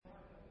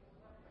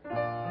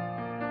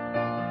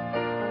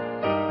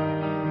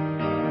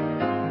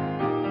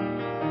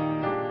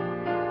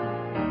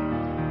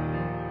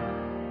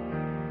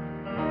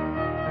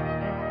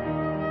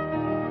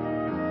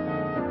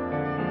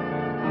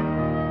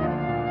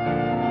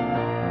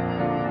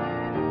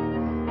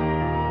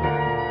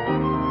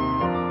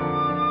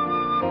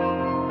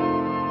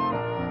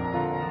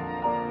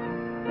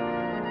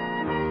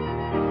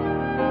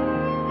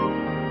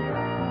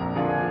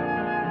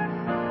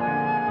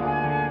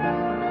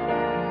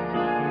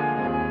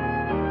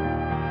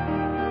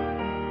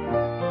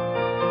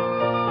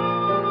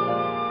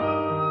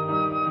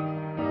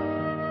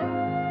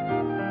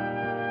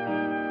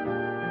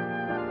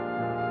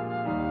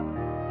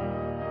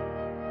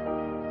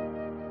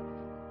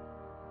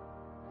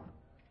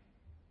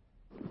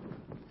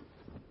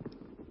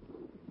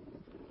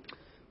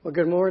Well,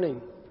 good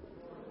morning.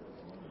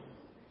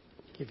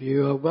 Give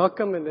you a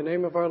welcome in the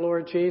name of our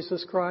Lord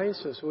Jesus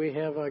Christ as we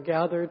have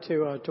gathered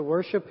to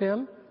worship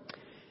Him.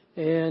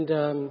 And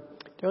the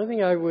only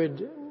thing I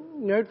would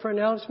note for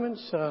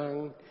announcements,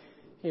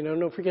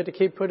 don't forget to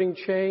keep putting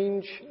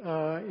change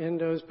in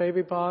those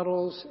baby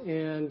bottles.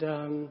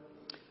 And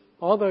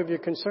although if you're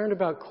concerned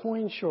about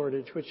coin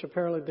shortage, which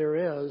apparently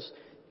there is,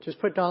 just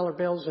put dollar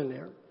bills in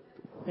there,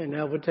 and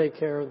that would take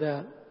care of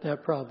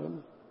that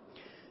problem.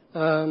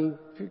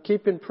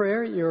 Keep in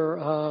prayer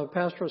your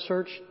pastoral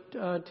search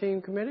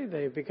team committee.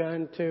 They've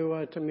begun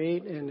to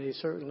meet, and they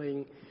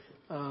certainly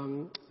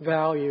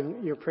value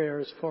your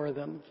prayers for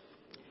them.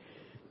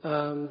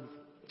 Now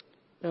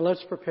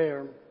let's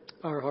prepare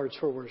our hearts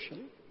for worship.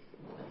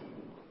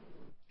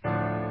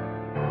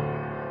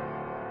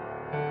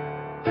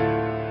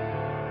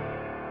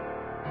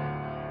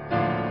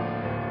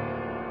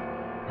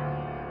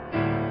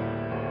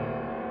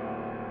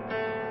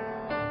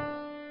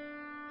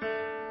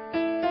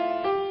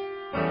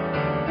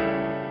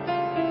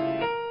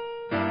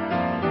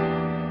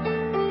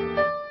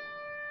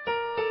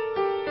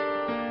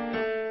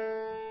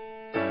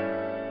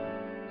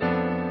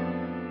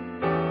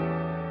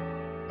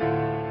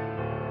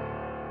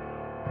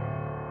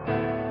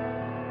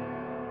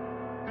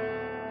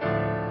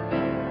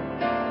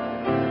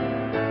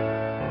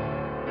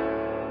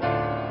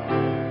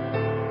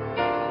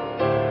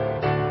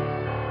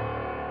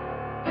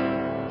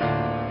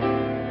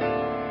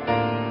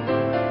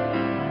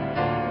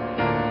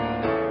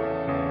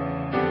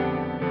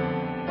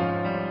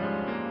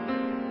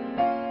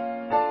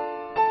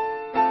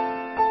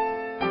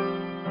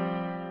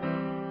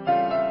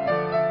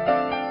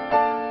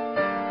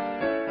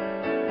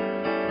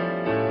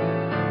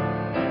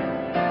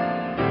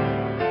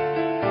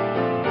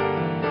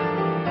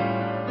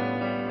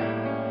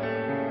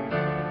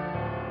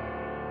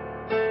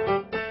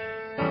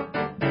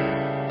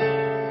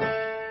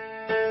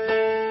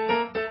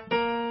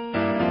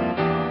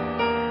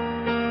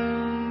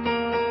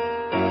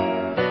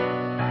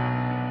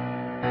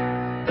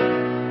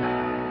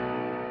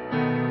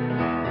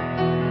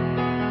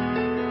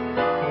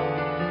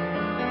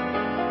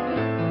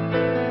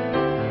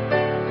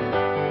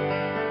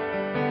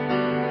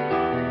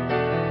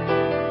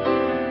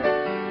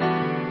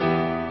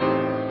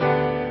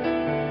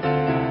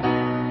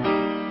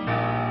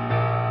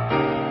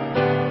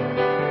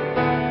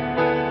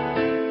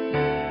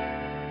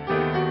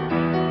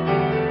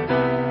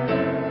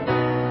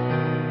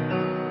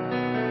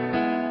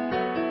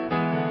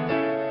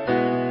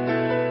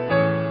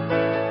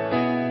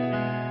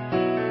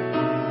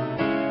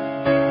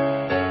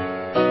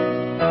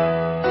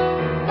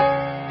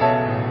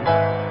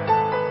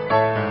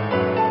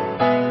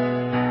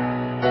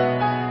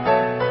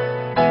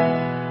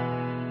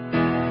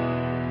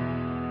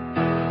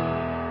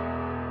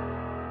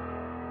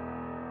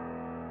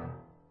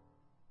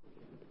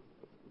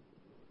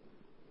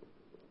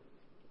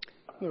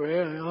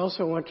 I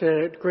also want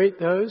to greet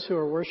those who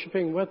are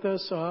worshiping with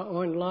us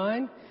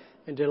online,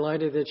 and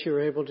delighted that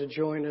you're able to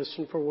join us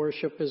for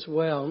worship as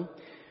well.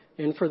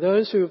 And for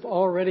those who've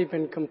already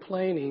been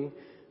complaining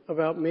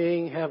about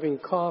me having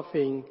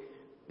coughing,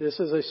 this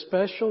is a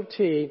special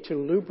tea to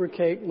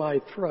lubricate my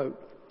throat.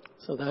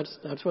 So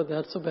that's what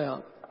that's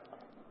about.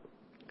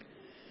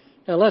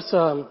 Now let's,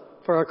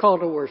 for our call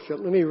to worship,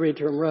 let me read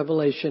from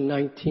Revelation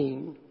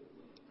 19.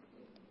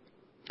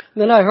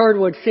 Then I heard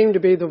what seemed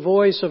to be the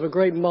voice of a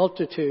great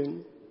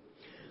multitude,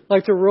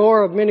 like the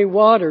roar of many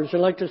waters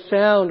and like the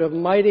sound of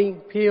mighty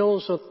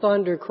peals of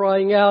thunder,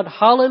 crying out,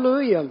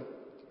 "Hallelujah!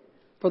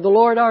 For the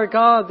Lord our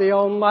God, the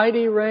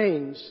Almighty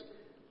reigns.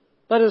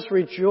 Let us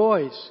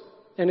rejoice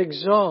and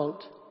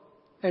exult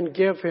and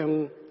give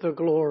Him the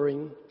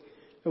glory."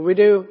 And we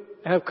do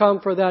have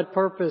come for that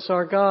purpose,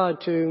 our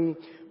God, to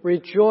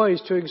rejoice,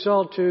 to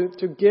exult,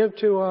 to give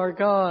to our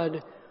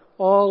God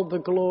all the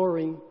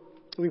glory.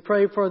 We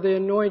pray for the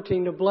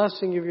anointing, the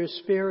blessing of your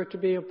Spirit to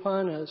be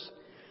upon us,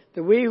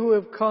 that we who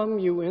have come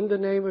you in the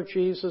name of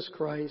Jesus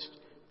Christ,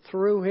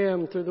 through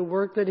Him, through the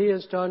work that He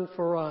has done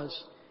for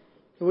us,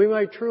 that we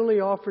might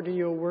truly offer to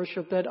you a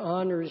worship that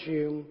honors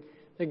you,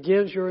 that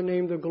gives your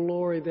name the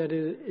glory that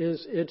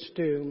is its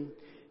due.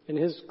 In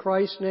His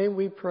Christ's name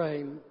we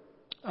pray.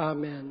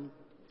 Amen.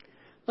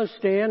 Let's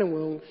stand and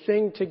we'll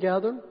sing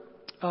together,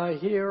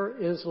 Here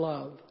is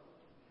Love.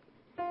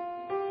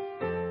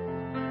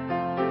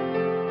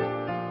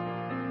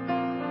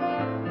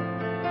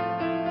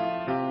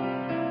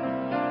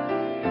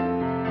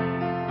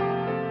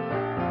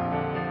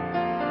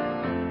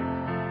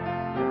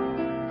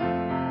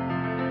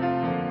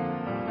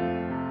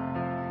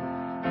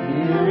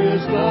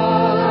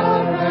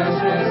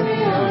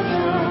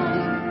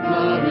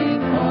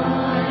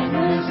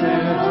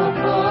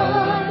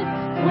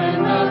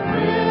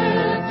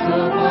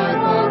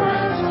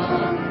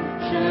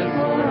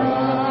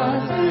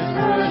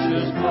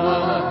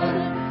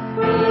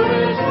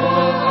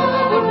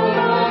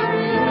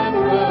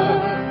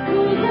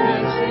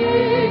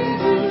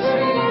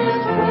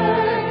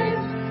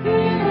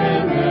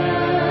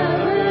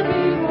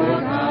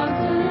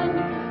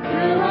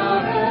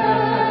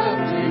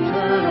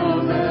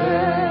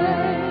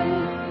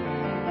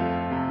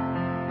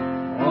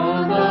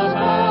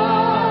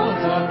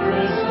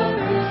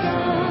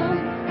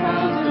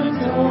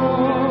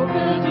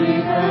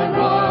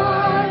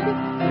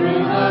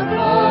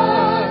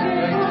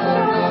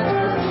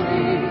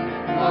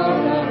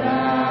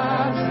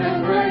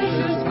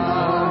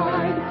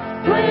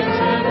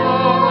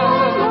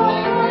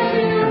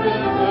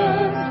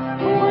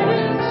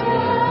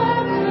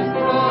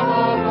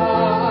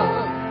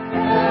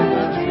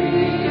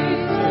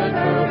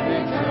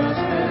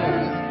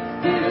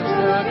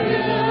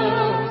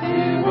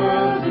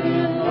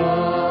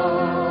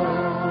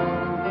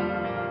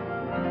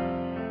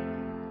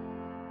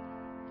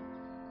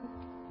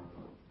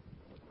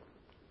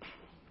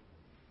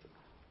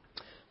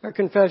 Our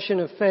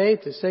confession of faith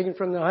is taken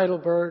from the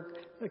Heidelberg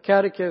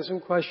Catechism,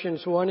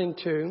 questions 1 and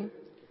 2.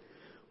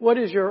 What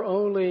is your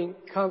only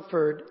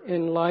comfort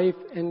in life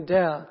and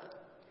death?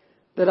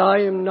 That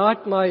I am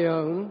not my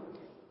own,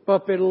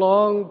 but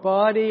belong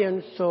body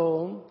and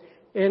soul,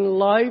 in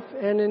life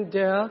and in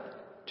death,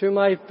 to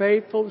my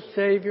faithful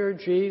Savior,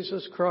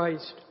 Jesus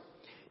Christ.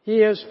 He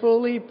has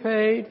fully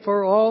paid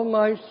for all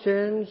my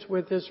sins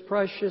with His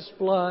precious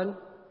blood,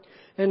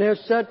 and has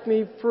set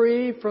me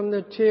free from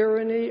the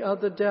tyranny of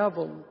the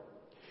devil.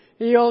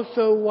 He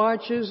also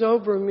watches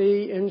over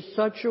me in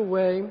such a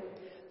way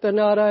that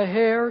not a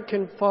hair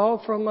can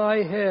fall from my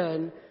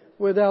head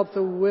without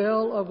the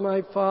will of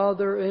my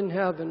Father in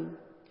heaven.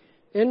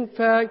 In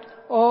fact,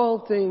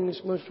 all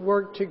things must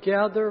work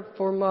together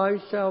for my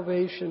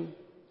salvation.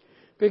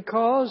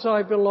 Because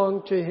I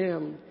belong to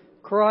Him,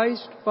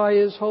 Christ, by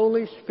His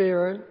Holy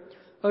Spirit,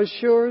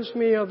 assures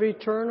me of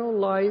eternal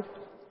life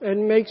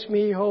and makes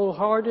me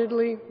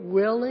wholeheartedly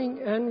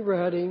willing and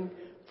ready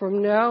from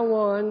now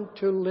on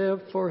to live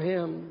for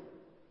Him.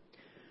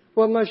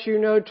 What must you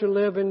know to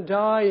live and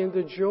die in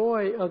the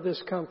joy of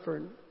this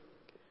comfort?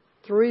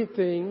 3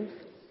 things.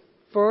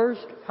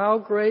 First, how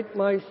great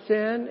my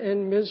sin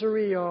and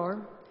misery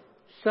are.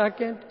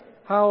 Second,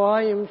 how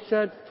I am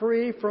set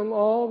free from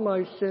all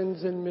my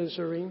sins and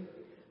misery.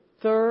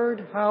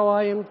 Third, how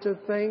I am to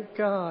thank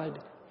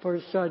God for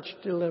such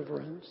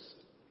deliverance.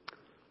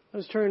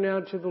 Let's turn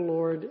now to the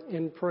Lord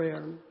in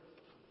prayer.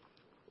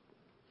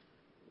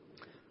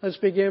 Let's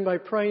begin by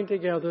praying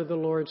together the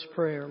Lord's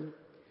Prayer.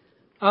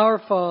 Our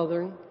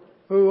Father,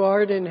 who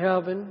art in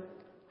heaven,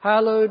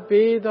 hallowed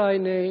be Thy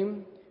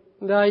name.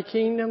 Thy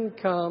kingdom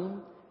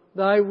come,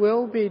 Thy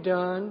will be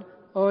done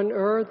on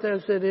earth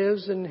as it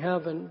is in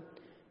heaven.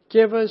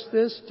 Give us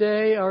this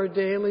day our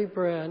daily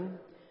bread,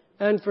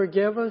 and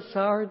forgive us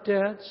our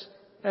debts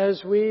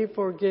as we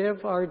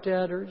forgive our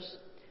debtors.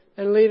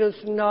 And lead us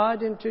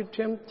not into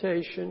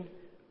temptation,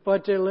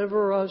 but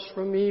deliver us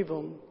from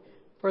evil.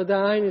 For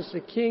Thine is the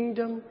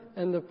kingdom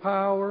and the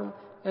power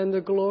and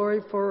the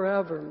glory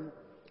forever.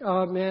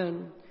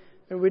 Amen.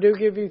 And we do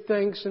give You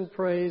thanks and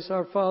praise,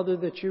 our Father,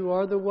 that You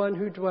are the one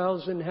who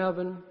dwells in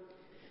heaven.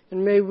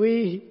 And may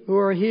we who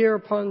are here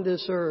upon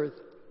this earth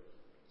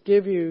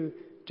give You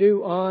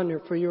due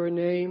honor for Your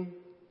name.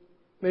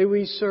 May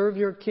we serve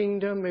Your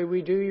kingdom. May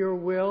we do Your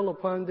will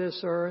upon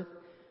this earth,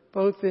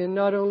 both in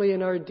not only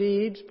in our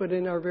deeds, but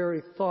in our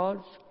very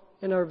thoughts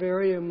and our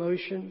very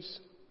emotions.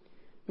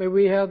 May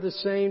we have the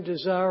same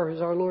desire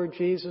as our Lord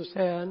Jesus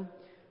had,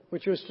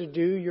 which was to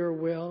do Your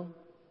will.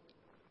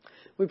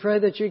 We pray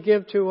that You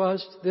give to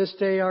us this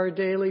day our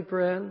daily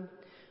bread,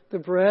 the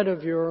bread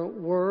of Your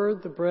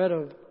word, the bread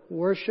of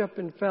worship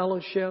and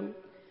fellowship.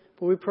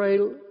 But we pray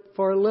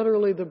for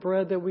literally the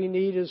bread that we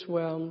need as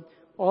well,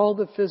 all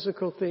the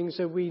physical things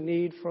that we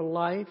need for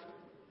life,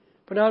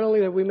 but not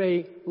only that we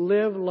may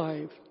live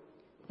life,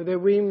 but that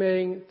we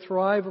may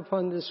thrive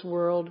upon this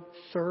world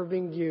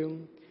serving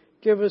You.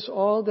 Give us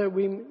all that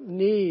we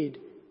need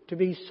to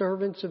be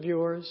servants of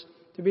Yours,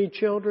 to be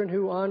children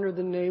who honor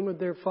the name of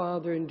their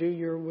Father and do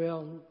Your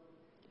will.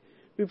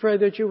 We pray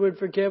that You would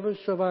forgive us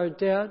of our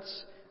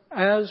debts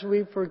as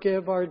we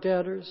forgive our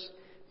debtors.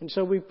 And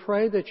so we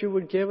pray that You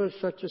would give us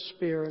such a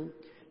spirit,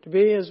 to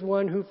be as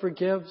one who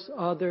forgives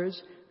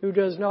others, who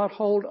does not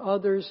hold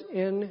others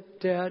in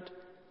debt,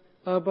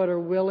 but are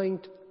willing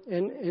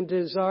and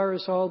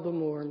desirous all the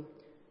more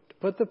to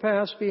put the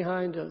past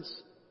behind us.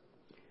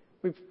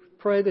 We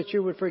pray that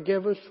You would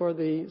forgive us for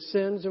the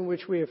sins in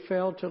which we have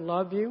failed to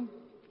love You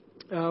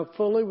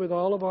fully with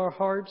all of our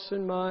hearts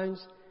and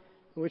minds,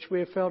 in which we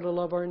have failed to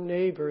love our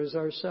neighbor as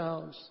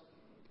ourselves.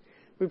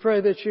 We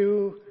pray that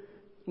You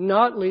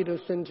not lead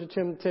us into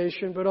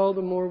temptation, but all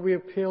the more we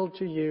appeal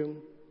to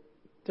You.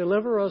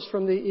 Deliver us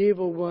from the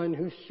evil one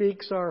who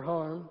seeks our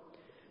harm.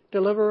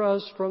 Deliver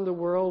us from the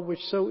world which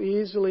so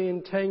easily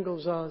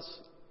entangles us.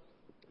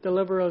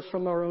 Deliver us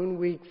from our own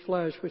weak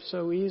flesh which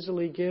so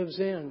easily gives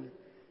in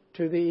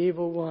to the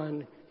evil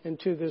one and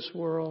to this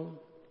world.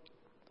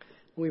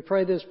 We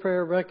pray this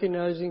prayer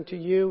recognizing to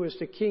You as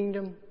the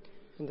kingdom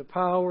and the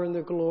power and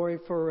the glory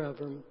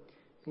forever.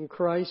 In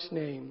Christ's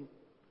name,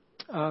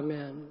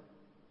 amen.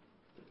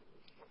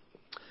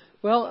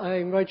 Well, I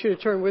invite you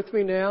to turn with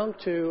me now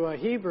to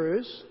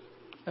Hebrews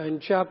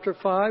in chapter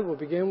 5. We'll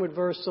begin with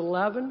verse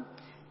 11.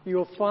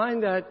 You'll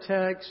find that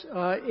text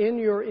in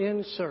your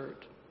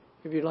insert,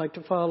 if you'd like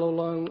to follow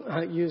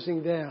along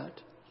using that.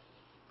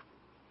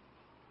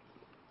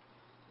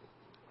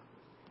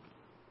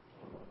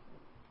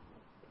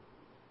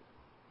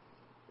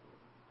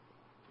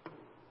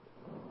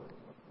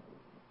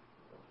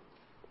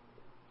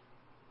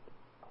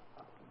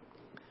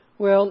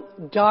 Well,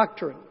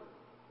 doctrine.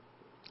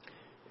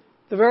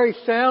 The very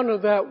sound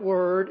of that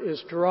word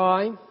is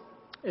dry.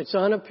 It's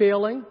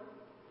unappealing.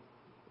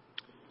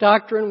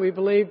 Doctrine, we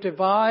believe,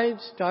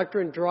 divides.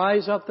 Doctrine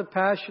dries up the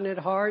passionate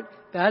heart.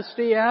 That's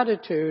the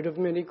attitude of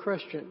many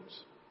Christians.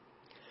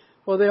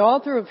 Well, the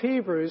author of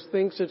Hebrews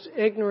thinks it's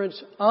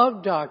ignorance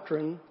of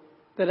doctrine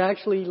that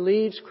actually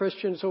leads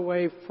Christians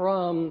away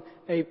from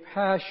a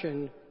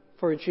passion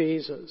for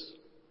Jesus.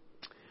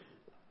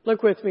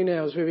 Look with me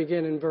now as we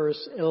begin in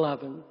verse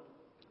 11.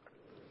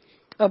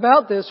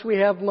 About this we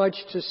have much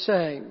to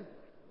say,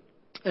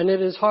 and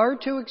it is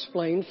hard to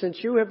explain since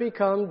you have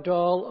become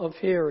dull of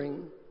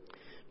hearing.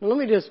 Now let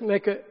me just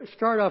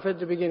start off at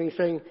the beginning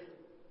saying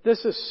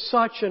this is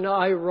such an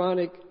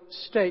ironic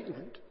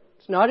statement.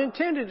 It's not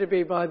intended to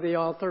be by the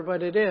author,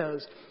 but it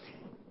is.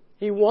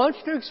 He wants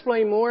to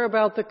explain more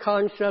about the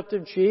concept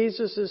of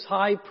Jesus as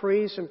high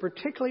priest, and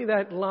particularly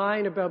that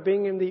line about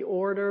being in the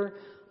order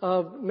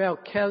of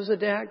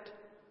Melchizedek.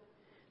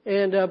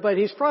 But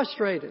he's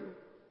frustrated.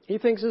 He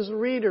thinks his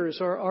readers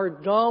are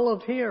dull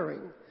of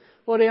hearing.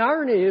 Well, the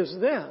irony is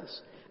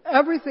this.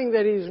 Everything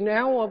that he's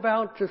now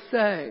about to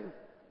say,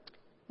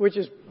 which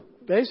is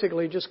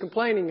basically just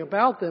complaining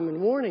about them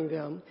and warning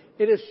them,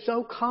 it is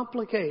so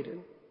complicated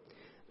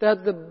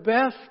that the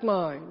best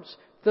minds,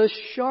 the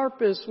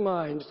sharpest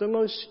minds, the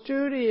most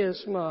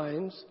studious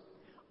minds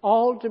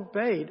all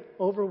debate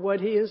over what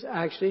he is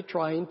actually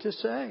trying to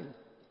say.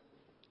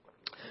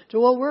 So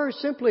what we're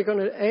simply going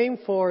to aim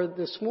for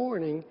this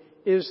morning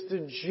is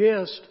the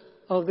gist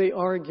of the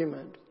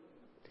argument.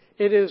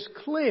 It is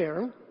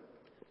clear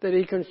that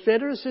he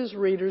considers his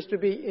readers to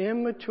be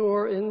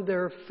immature in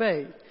their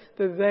faith,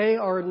 that they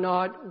are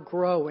not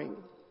growing.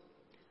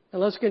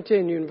 And let's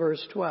continue in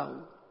verse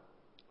 12.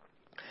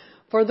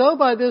 For though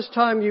by this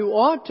time you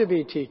ought to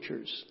be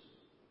teachers,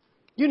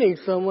 you need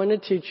someone to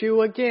teach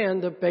you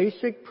again the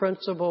basic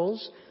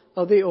principles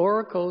of the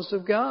oracles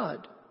of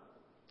God.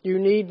 You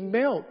need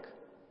milk,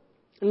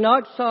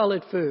 not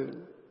solid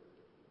food.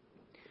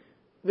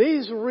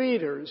 These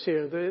readers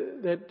here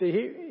that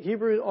the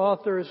Hebrew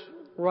author is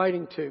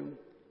writing to,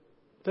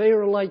 they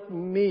are like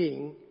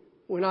me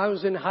when I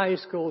was in high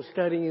school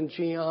studying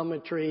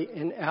geometry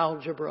and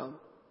algebra.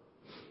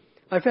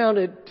 I found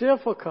it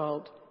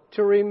difficult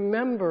to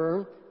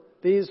remember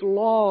these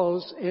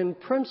laws and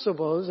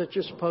principles that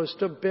you're supposed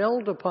to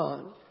build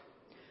upon.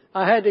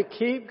 I had to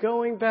keep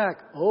going back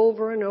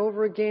over and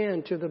over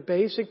again to the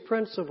basic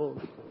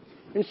principles.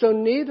 And so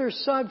neither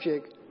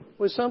subject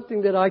was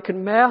something that I could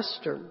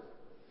master.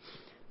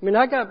 I mean,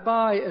 I got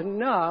by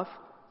enough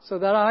so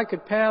that I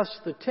could pass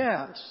the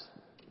test,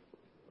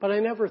 but I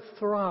never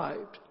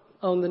thrived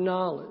on the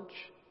knowledge.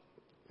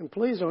 And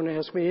please don't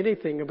ask me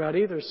anything about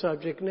either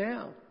subject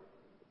now.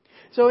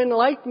 So in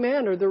like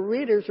manner, the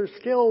readers are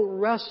still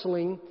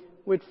wrestling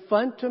with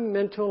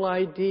fundamental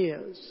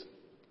ideas,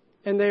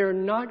 and they are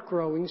not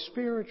growing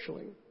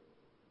spiritually.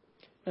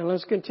 And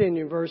let's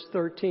continue, verse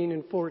 13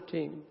 and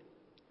 14.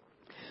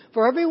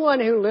 For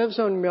everyone who lives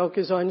on milk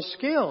is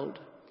unskilled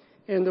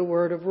in the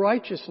word of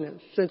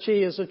righteousness, since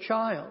he is a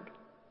child.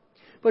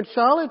 But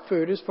solid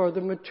food is for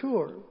the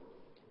mature,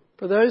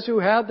 for those who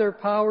have their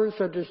powers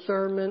of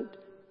discernment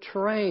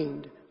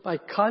trained by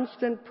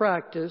constant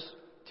practice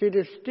to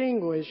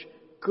distinguish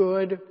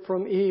good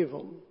from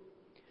evil.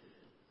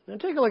 Now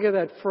take a look at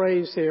that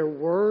phrase here,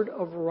 word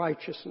of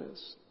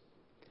righteousness.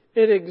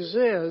 It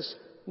exists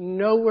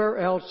nowhere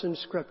else in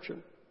Scripture.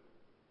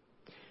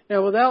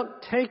 Now,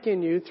 without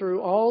taking you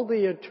through all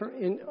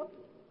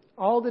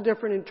the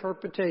different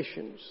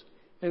interpretations,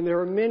 and there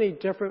are many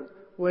different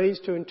ways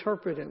to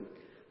interpret it,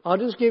 I'll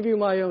just give you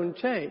my own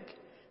take,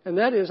 and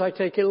that is I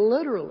take it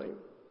literally.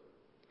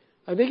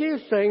 I think he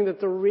is saying that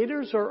the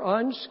readers are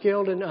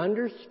unskilled in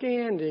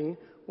understanding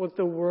what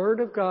the Word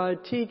of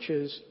God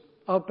teaches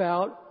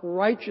about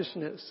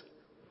righteousness,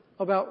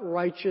 about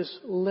righteous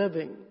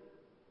living.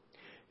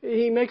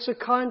 He makes a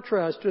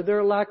contrast to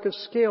their lack of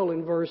skill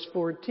in verse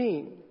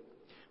 14.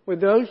 With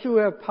those who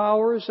have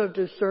powers of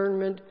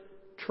discernment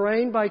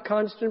trained by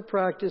constant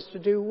practice to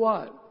do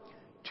what?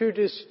 To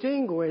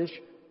distinguish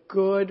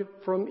good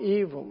from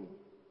evil.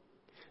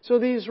 So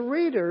these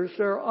readers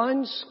are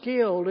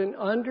unskilled in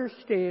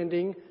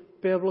understanding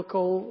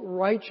biblical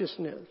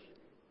righteousness.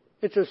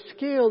 It's a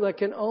skill that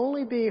can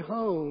only be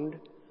honed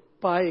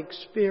by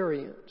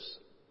experience.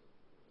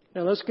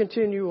 Now let's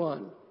continue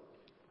on.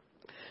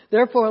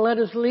 Therefore, let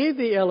us leave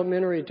the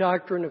elementary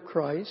doctrine of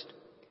Christ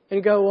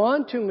and go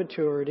on to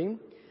maturity,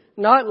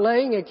 not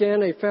laying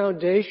again a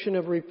foundation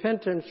of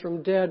repentance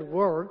from dead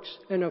works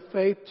and of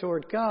faith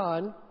toward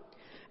God,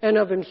 and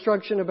of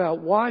instruction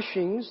about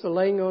washings, the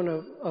laying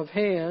on of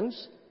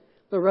hands,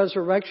 the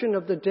resurrection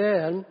of the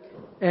dead,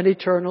 and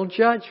eternal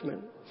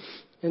judgment.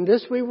 And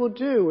this we will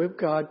do if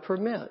God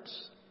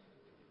permits.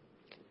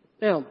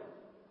 Now,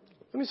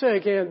 let me say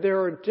again, there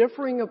are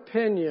differing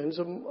opinions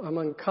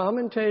among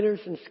commentators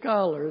and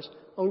scholars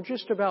on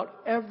just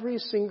about every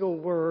single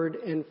word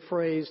and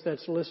phrase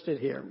that's listed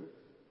here.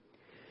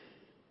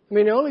 I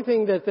mean, the only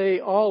thing that they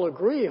all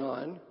agree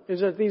on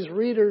is that these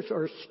readers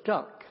are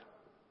stuck.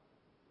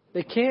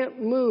 They can't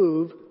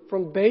move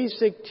from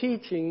basic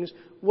teachings,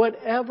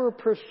 whatever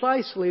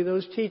precisely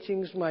those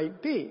teachings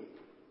might be.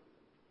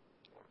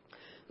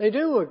 They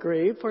do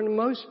agree, for the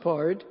most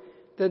part,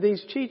 that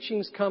these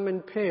teachings come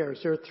in pairs.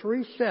 There are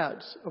three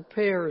sets of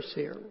pairs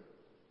here.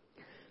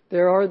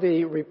 There are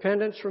the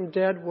repentance from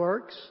dead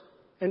works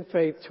and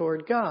faith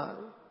toward God.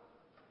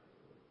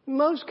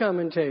 Most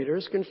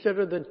commentators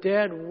consider the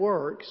dead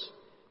works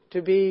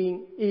to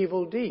be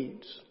evil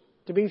deeds,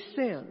 to be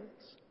sins.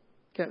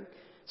 Okay.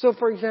 So,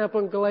 for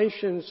example, in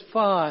Galatians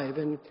 5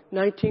 and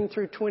 19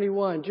 through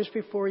 21, just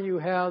before you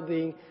have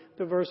the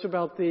verse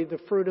about the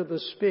fruit of the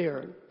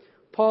Spirit,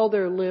 Paul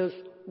there lists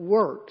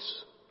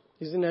works,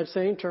 using that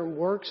same term,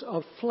 works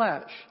of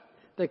flesh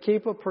that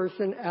keep a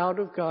person out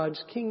of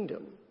God's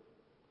kingdom.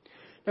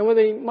 And what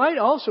they might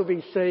also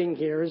be saying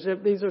here is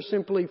that these are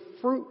simply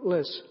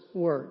fruitless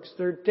works.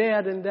 They're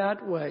dead in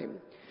that way.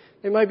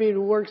 They might be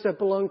works that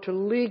belong to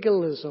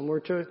legalism or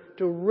to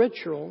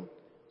ritual,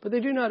 but they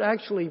do not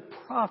actually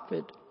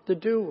profit the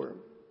doer.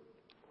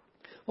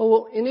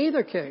 Well, in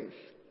either case,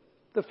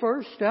 the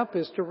first step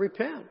is to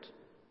repent.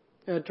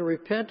 To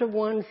repent of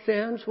one's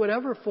sins,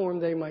 whatever form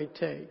they might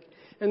take.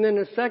 And then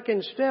the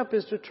second step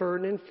is to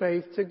turn in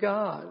faith to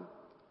God.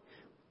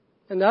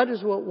 And that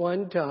is what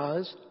one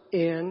does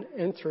in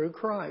and through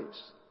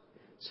Christ.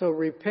 So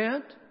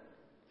repent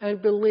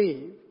and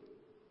believe.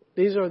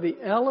 These are the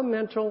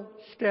elemental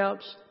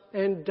steps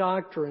and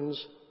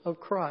doctrines of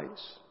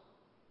Christ.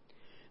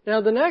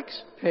 Now the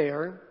next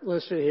pair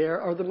listed here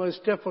are the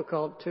most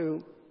difficult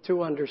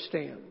to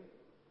understand.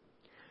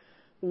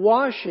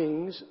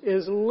 Washings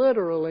is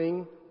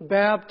literally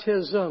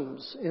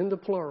baptisms in the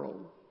plural.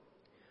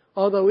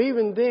 Although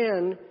even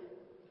then,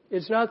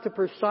 it's not the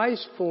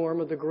precise form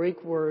of the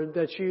Greek word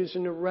that's used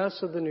in the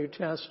rest of the New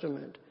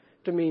Testament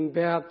to mean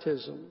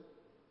baptism.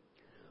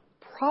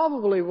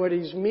 Probably what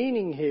he's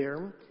meaning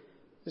here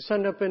is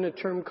summed up in a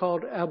term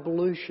called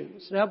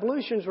ablutions. And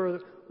ablutions were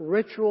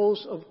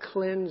rituals of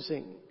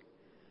cleansing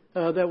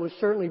that was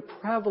certainly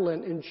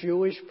prevalent in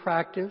Jewish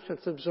practice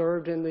that's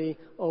observed in the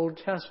Old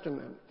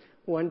Testament.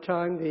 One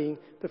time the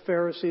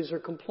Pharisees are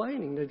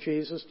complaining that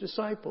Jesus'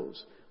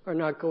 disciples are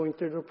not going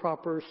through the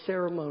proper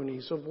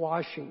ceremonies of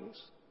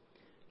washings.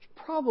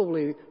 It's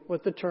probably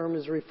what the term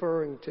is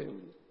referring to.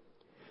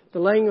 The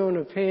laying on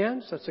of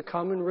hands, that's a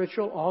common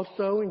ritual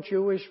also in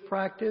Jewish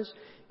practice.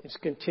 It's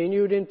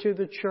continued into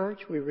the church.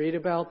 We read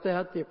about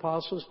that, the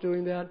apostles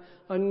doing that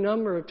a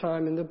number of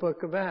times in the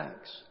book of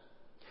Acts.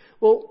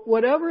 Well,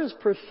 whatever is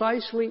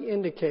precisely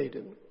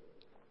indicated,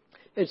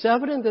 it's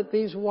evident that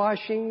these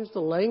washings,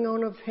 the laying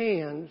on of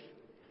hands,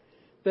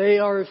 they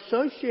are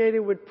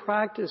associated with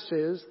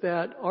practices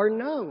that are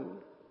known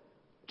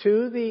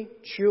to the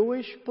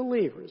Jewish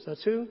believers.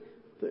 That's who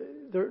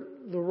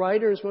the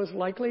writer is most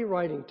likely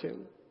writing to.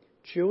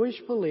 Jewish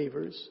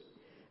believers.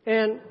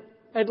 And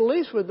at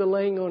least with the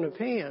laying on of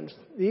hands,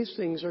 these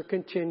things are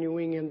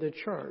continuing in the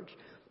church.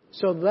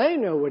 So they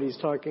know what he's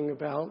talking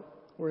about,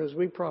 whereas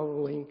we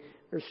probably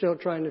are still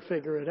trying to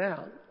figure it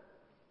out.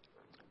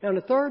 Now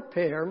the third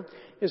pair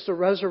is the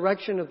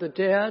resurrection of the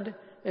dead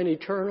and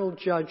eternal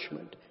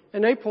judgment.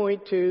 And they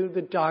point to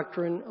the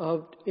doctrine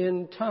of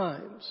end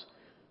times,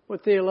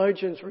 what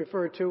theologians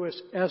refer to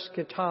as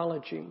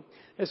eschatology.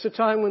 It's the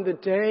time when the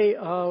day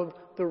of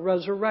the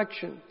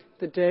resurrection,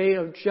 the day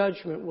of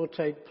judgment will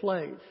take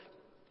place.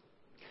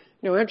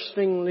 Now,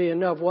 interestingly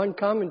enough, one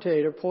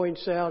commentator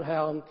points out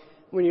how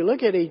when you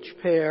look at each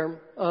pair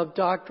of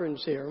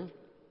doctrines here,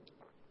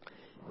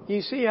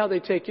 you see how they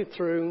take you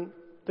through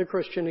the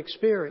Christian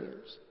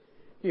experience.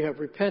 You have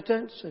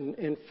repentance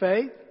and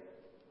faith.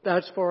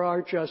 That's for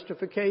our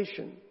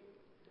justification.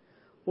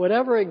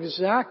 Whatever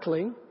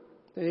exactly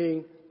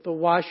the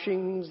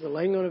washings, the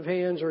laying on of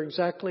hands are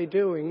exactly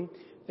doing,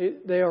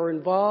 they are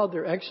involved,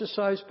 they're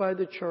exercised by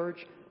the church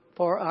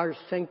for our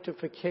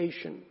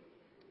sanctification.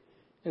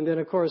 And then,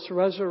 of course,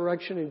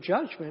 resurrection and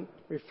judgment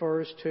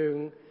refers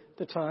to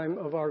the time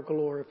of our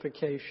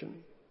glorification.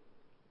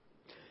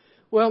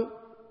 Well,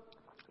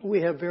 I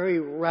have very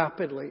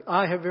rapidly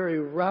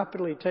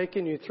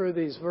taken you through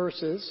these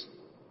verses,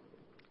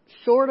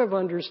 sort of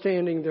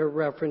understanding their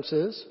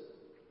references.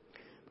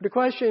 But the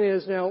question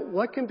is now,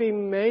 what can be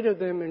made of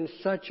them in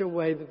such a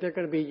way that they're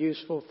going to be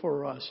useful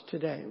for us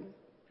today?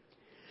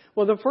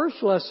 Well, the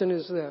first lesson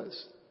is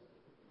this.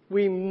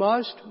 We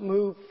must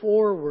move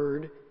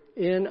forward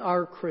in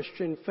our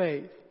Christian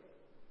faith.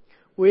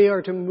 We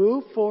are to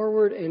move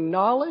forward in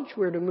knowledge.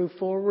 We're to move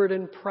forward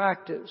in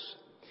practice.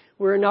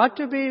 We're not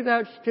to be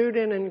that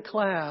student in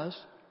class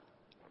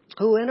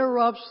who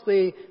interrupts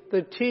the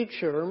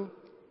teacher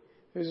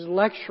who's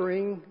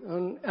lecturing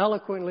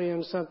eloquently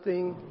on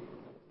something.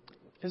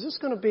 Is this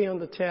going to be on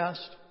the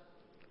test?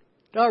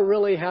 Do I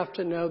really have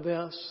to know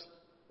this?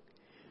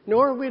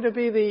 Nor are we to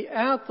be the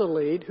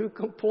athlete who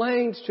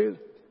complains to...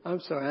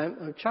 I'm sorry,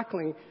 I'm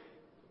chuckling.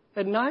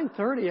 At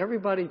 9:30,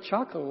 everybody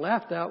chuckled and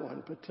laughed that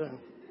one. But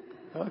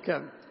okay.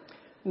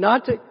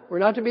 We're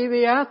not to be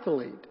the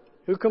athlete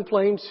who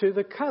complains to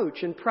the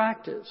coach in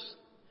practice.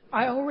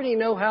 I already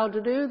know how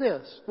to do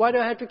this. Why do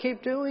I have to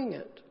keep doing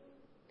it?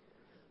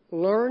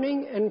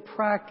 Learning and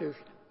practice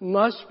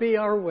must be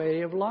our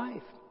way of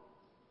life.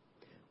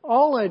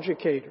 All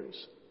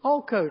educators,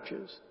 all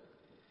coaches,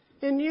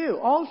 and you,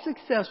 all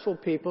successful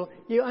people,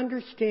 you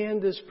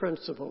understand this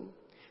principle.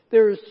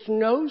 There is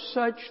no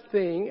such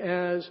thing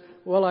as,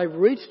 well, I've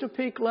reached a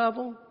peak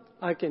level,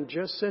 I can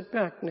just sit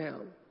back now,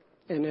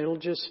 and it'll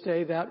just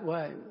stay that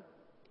way.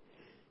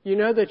 You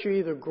know that you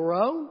either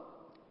grow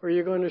or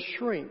you're going to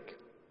shrink.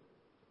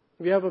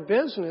 If you have a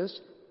business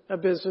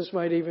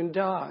might even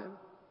die.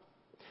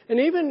 And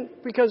even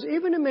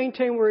to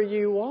maintain where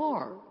you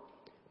are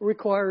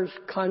requires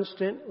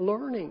constant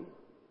learning,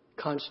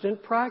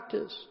 constant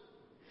practice.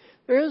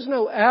 There is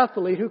no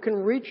athlete who can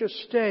reach a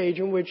stage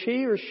in which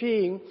he or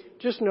she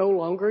just no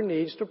longer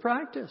needs to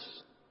practice.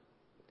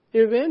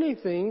 If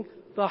anything,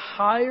 the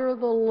higher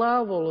the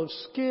level of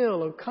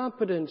skill, of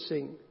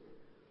competency,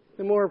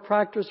 the more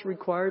practice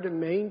required to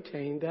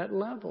maintain that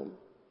level.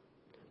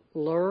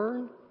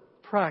 Learn,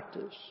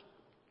 practice.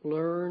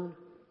 Learn,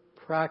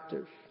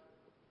 practice.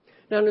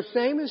 Now, the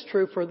same is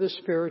true for the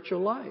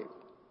spiritual life.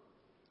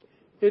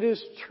 It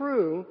is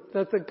true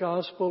that the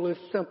gospel is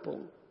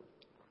simple.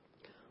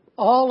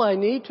 All I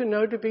need to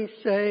know to be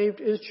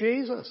saved is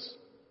Jesus.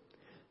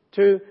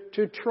 To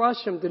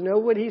trust Him, to know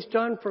what He's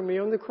done for me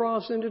on the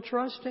cross and to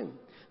trust Him.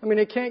 I mean,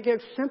 it can't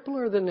get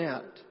simpler than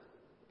that.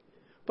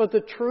 But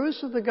the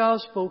truths of the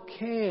gospel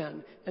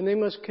can, and they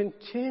must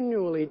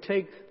continually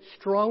take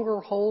stronger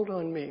hold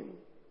on me.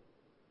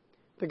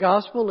 The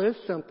gospel is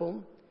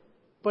simple,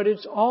 but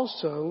it's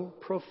also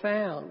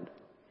profound.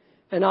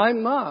 And I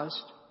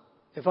must,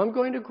 if I'm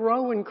going to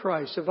grow in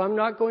Christ, if I'm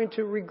not going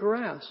to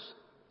regress,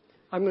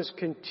 I must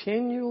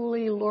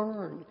continually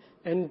learn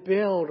and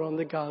build on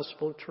the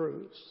gospel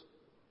truths.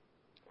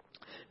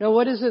 Now,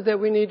 what is it that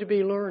we need to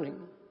be learning?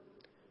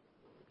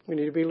 We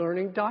need to be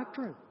learning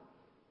doctrine.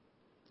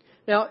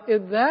 Now,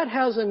 if that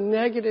has a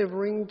negative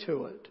ring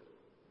to it,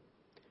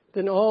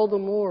 then all the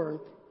more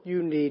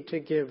you need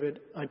to give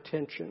it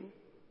attention.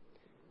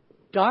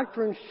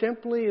 Doctrine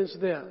simply is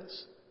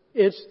this.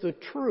 It's the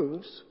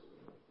truths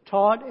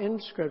taught in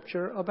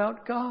Scripture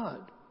about God,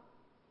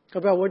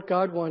 about what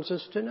God wants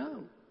us to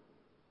know.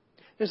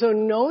 And so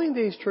knowing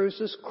these truths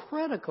is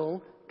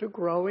critical to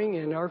growing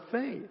in our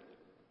faith.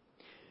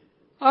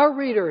 Our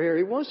reader here,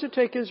 he wants to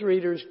take his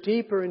readers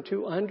deeper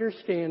into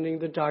understanding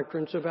the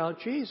doctrines about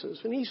Jesus.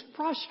 And he's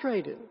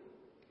frustrated.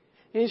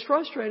 And he's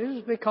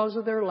frustrated because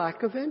of their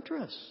lack of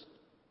interest.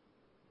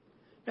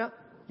 Now,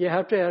 you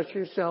have to ask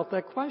yourself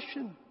that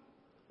question.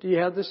 Do you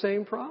have the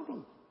same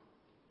problem?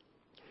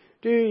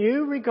 Do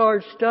you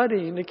regard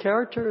studying the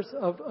characters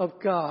of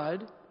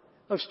God,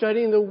 of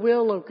studying the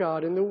will of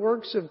God and the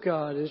works of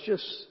God as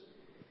just,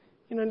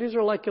 these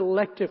are like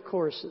elective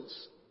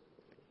courses.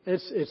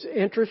 It's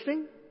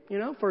interesting.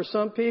 For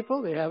some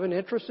people, they have an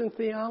interest in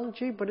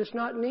theology, but it's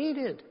not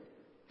needed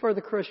for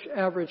the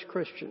average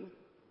Christian.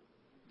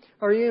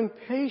 Are you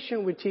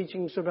impatient with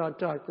teachings about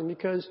doctrine?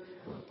 Because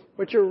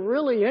what you're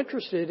really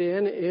interested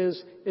in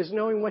is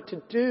knowing what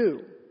to do,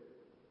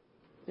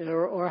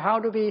 or how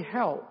to be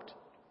helped.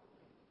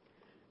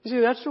 You see,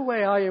 that's the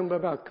way I am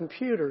about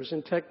computers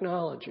and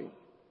technology.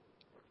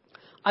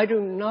 I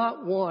do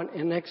not want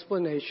an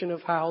explanation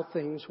of how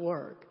things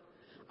work.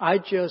 I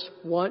just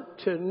want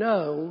to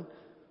know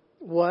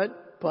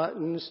what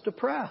buttons to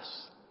press.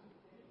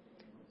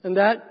 And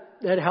that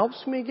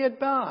helps me get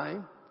by,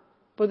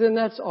 but then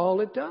that's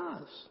all it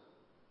does.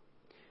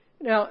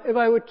 Now, if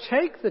I would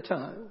take the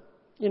time,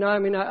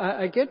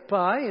 I get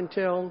by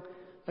until,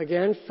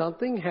 again,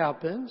 something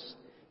happens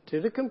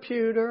to the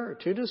computer or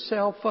to the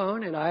cell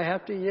phone and I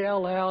have to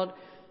yell out,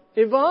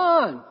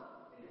 Yvonne,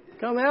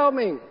 come help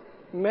me,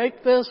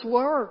 make this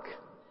work.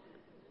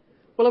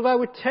 Well, if I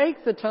would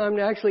take the time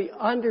to actually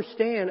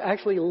understand,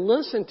 actually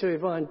listen to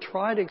Yvonne,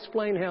 try to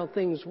explain how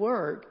things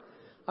work,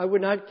 I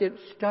would not get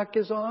stuck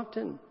as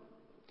often.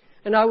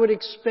 And I would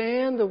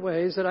expand the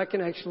ways that I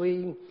can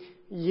actually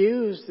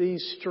use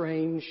these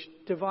strange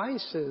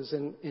devices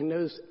and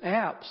those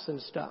apps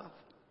and stuff.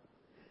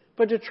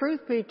 But the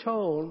truth be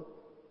told,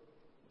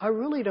 I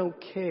really don't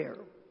care.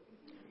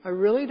 I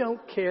really don't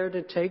care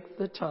to take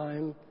the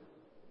time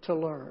to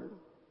learn.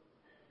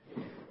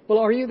 Well,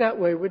 are you that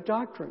way with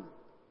doctrine?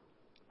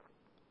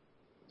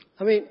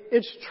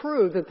 It's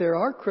true that there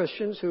are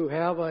Christians who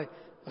have a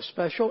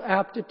special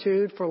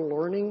aptitude for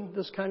learning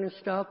this kind of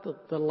stuff,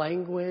 the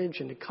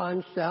language and the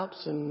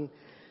concepts, and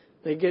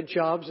they get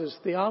jobs as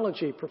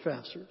theology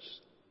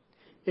professors.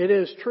 It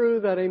is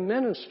true that a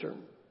minister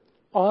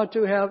ought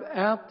to have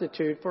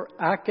aptitude for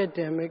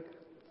academic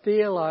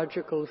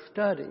theological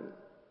study.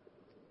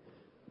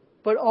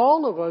 But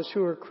all of us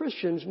who are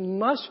Christians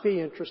must be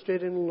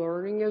interested in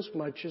learning as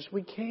much as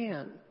we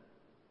can.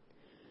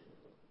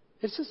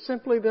 It's just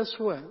simply this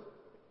way.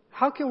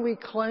 How can we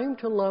claim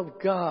to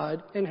love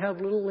God and have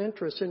little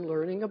interest in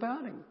learning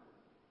about Him?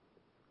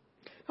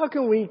 How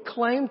can we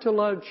claim to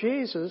love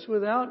Jesus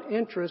without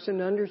interest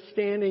in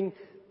understanding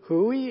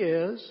who He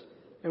is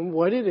and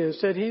what it is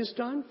that He's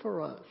done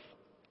for us?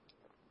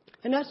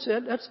 And that's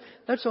it.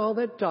 That's all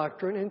that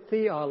doctrine and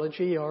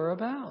theology are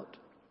about.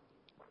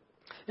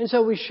 And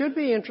so we should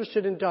be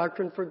interested in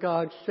doctrine for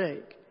God's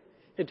sake.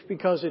 It's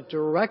because it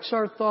directs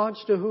our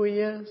thoughts to who He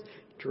is,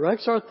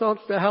 directs our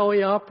thoughts to how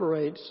He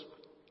operates.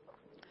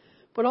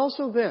 But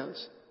also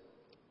this,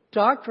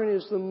 doctrine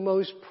is the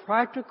most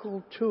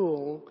practical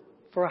tool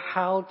for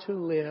how to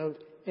live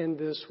in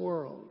this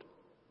world.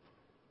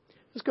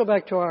 Let's go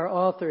back to our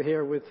author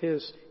here with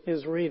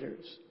his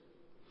readers.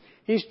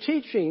 He's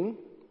teaching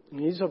And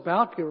he's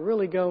about to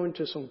really go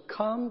into some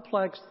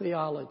complex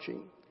theology.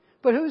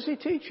 But who's he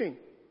teaching?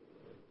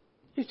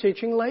 He's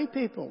teaching lay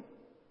people.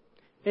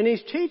 And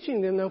he's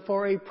teaching them, though,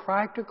 for a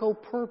practical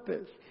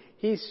purpose.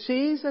 He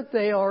sees that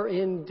they are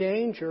in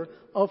danger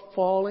of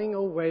falling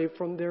away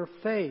from their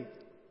faith,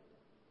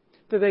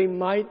 that they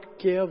might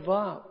give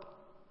up.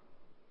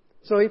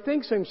 So he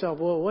thinks to himself,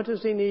 well, what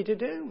does he need to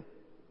do?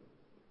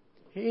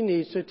 He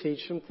needs to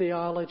teach them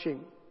theology.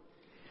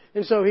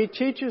 And so he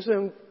teaches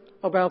them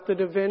about the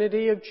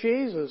divinity of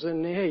Jesus.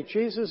 And hey,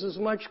 Jesus is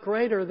much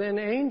greater than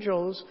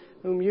angels,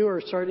 whom you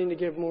are starting to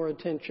give more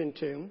attention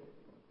to.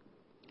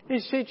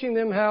 He's teaching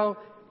them how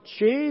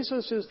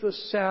Jesus is the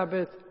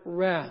Sabbath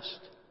rest.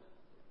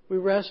 We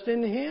rest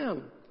in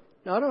Him,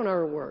 not on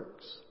our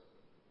works.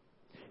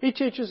 He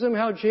teaches them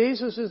how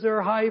Jesus is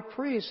their high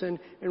priest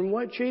and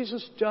what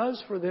Jesus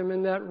does for them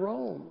in that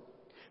role.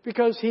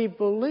 Because he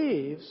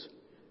believes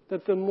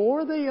that the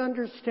more they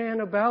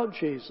understand about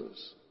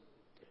Jesus,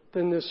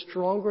 then the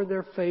stronger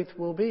their faith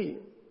will be.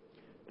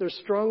 The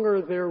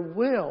stronger their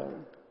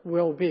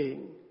will be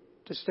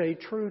to stay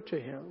true to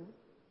Him.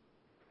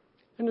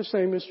 And the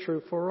same is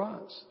true for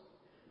us.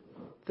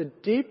 The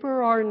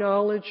deeper our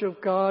knowledge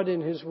of God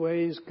and His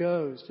ways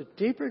goes, the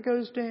deeper it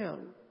goes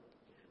down,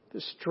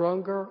 the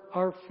stronger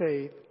our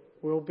faith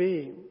will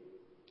be.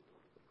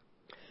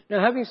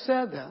 Now, having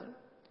said that,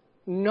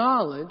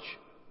 knowledge,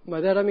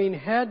 by that I mean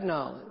head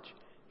knowledge,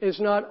 is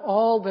not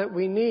all that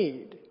we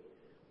need.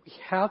 We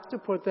have to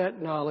put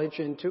that knowledge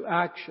into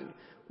action.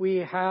 We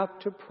have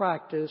to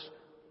practice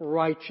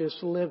righteous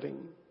living.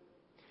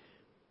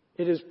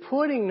 It is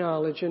putting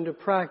knowledge into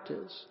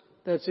practice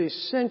that's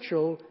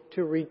essential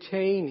to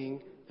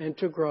retaining and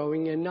to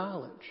growing in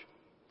knowledge.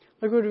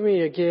 Look with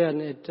me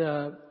again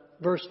at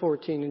verse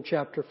 14 in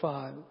chapter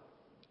 5.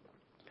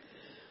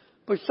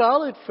 But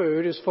solid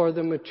food is for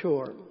the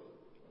mature,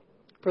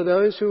 for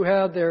those who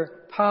have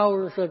their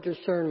powers of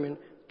discernment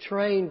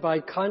trained by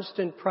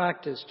constant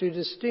practice to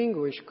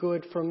distinguish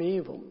good from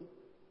evil.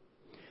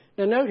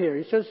 Now note here,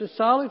 he says the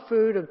solid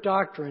food of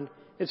doctrine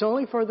is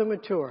only for the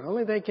mature.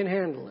 Only they can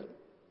handle it.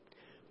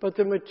 But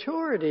the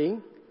maturity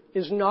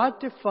is not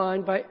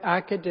defined by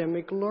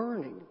academic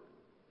learning.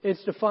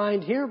 It's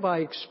defined here by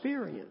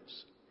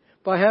experience,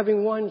 by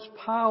having one's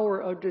power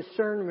of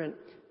discernment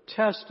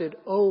tested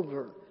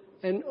over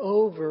and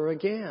over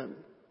again.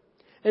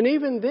 And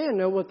even then,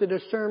 know what the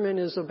discernment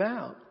is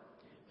about.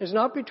 It's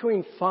not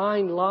between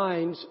fine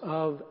lines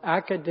of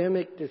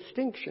academic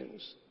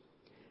distinctions.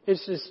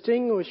 It's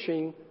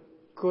distinguishing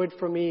good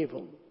from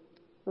evil,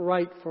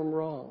 right from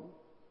wrong.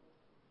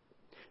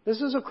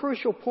 This is a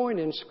crucial point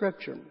in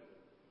Scripture.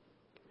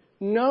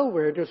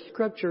 Nowhere does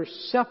Scripture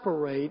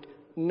separate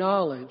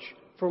knowledge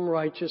from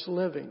righteous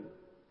living.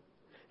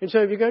 And so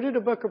if you go to the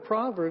book of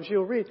Proverbs,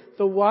 you'll read,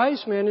 the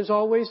wise man is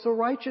always the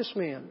righteous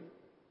man.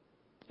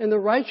 And the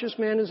righteous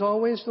man is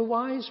always the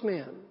wise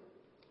man.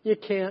 You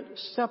can't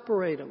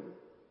separate them.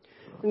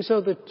 And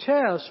so the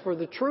test for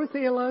the true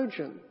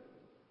theologian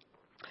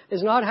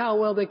is not how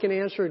well they can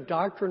answer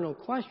doctrinal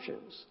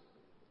questions,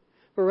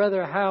 but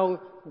rather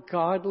how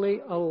godly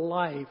a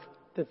life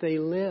that they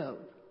live.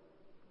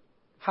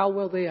 How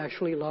well they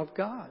actually love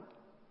God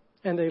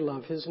and they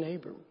love His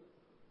neighbor.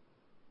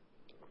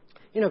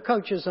 You know,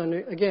 coaches,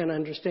 again,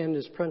 understand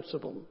this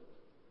principle.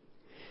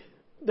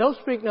 They'll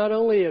speak not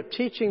only of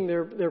teaching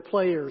their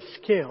players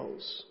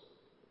skills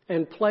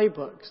and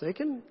playbooks. They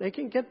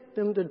can get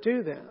them to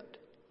do that.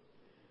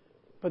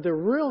 But the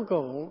real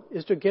goal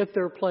is to get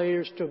their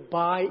players to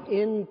buy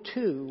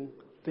into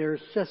their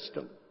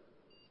system.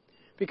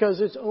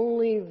 Because it's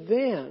only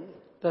then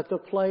that the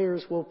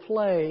players will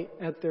play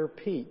at their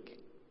peak.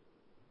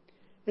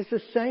 It's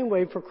the same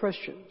way for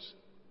Christians.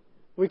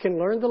 We can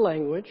learn the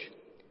language.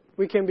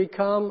 We can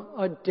become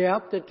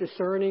adept at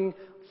discerning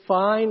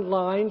fine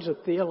lines of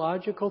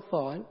theological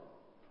thought.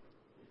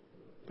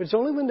 But it's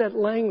only when that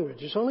language,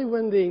 it's only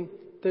when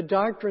the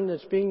doctrine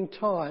that's being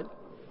taught,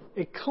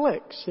 it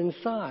clicks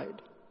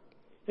inside.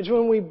 It's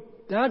when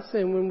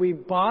we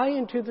buy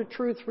into the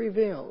truth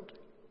revealed.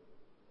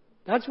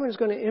 That's when it's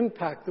going to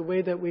impact the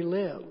way that we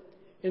live.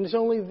 And it's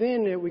only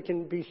then that we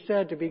can be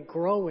said to be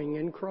growing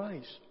in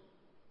Christ.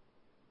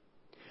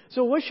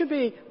 So what should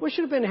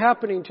have been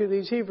happening to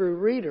these Hebrew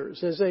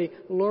readers as they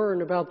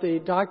learn about the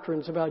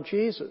doctrines about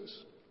Jesus?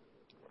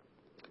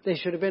 They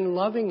should have been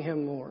loving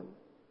Him more.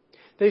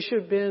 They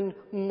should have been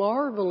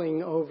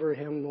marveling over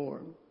Him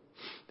more.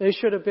 They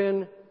should have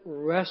been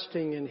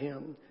resting in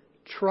Him,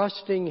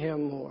 trusting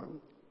Him more.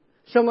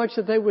 So much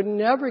that they would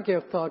never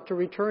give thought to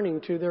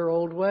returning to their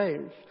old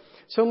ways.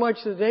 So much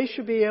that they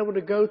should be able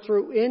to go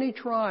through any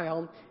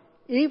trial,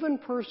 even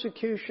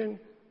persecution,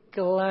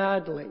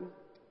 gladly,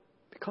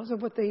 because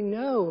of what they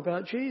know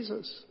about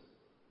Jesus.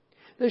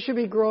 They should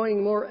be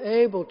growing more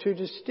able to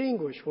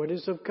distinguish what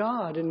is of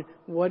God and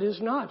what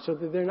is not, so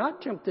that they're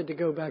not tempted to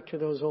go back to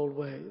those old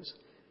ways.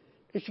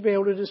 They should be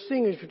able to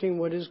distinguish between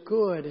what is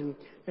good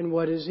and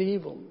what is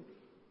evil.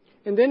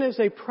 And then as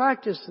they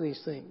practice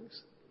these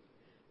things,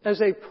 as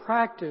they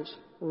practice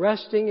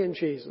resting in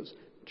Jesus,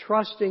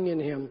 trusting in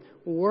Him,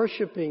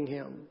 worshiping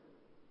Him,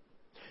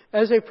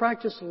 as they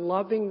practice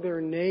loving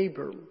their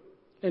neighbor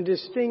and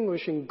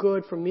distinguishing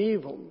good from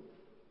evil,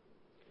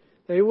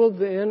 they will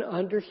then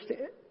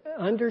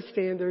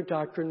understand their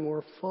doctrine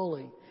more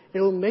fully. It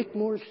will make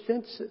more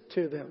sense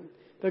to them.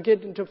 They'll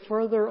get into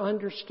further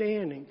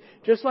understanding.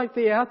 Just like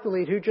the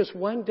athlete who just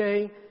one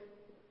day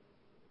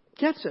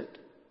gets it.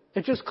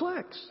 It just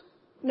clicks.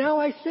 Now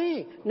I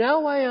see.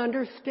 Now I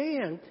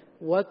understand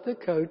what the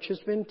coach has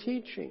been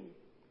teaching.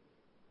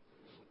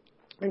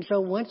 And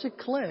so once it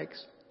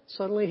clicks,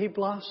 suddenly he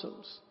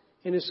blossoms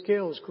and his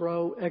skills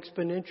grow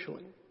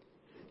exponentially.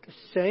 The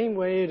same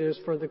way it is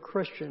for the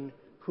Christian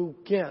who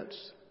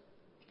gets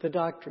the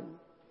doctrine.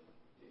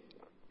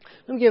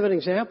 Let me give an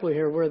example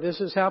here where this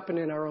has happened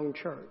in our own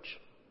church.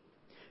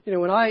 You know,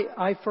 when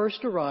I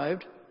first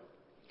arrived,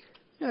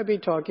 I'd be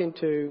talking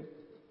to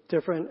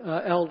different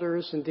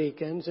elders and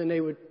deacons, and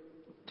they would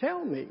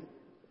tell me,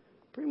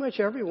 pretty much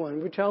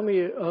everyone would tell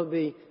me of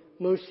the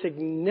most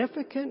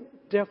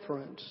significant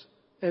difference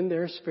in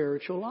their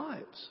spiritual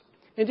lives.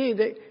 Indeed,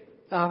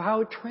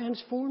 how it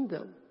transformed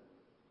them.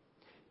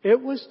 It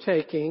was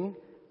taking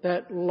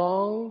that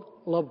long,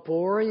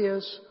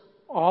 laborious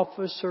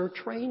officer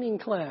training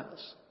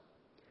class,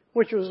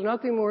 which was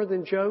nothing more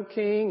than Joe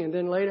King and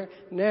then later,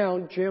 now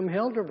Jim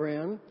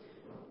Hildebrand,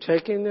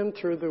 taking them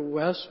through the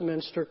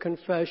Westminster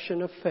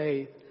Confession of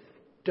Faith,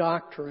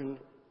 doctrine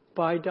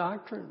by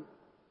doctrine.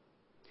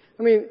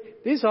 I mean,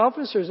 these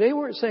officers, they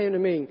weren't saying to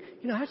me,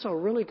 you know, that's a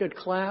really good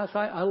class.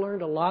 I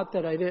learned a lot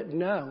that I didn't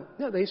know.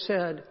 No, they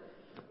said,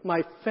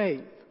 my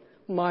faith,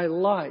 my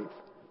life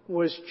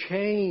was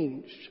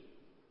changed.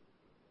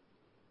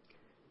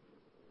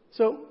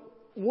 So,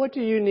 what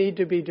do you need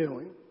to be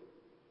doing?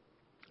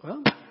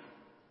 Well,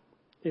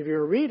 if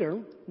you're a reader,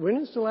 when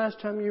is the last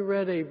time you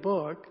read a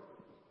book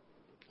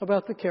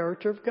about the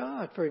character of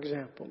God, for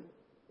example?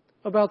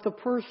 About the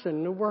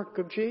person, the work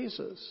of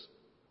Jesus?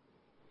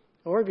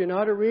 Or if you're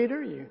not a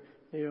reader,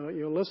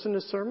 you listen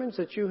to sermons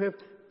that you have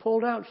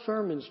pulled out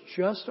sermons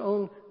just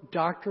on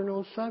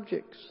doctrinal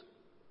subjects.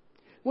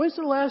 When's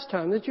the last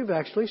time that you've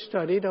actually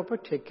studied a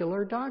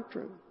particular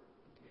doctrine?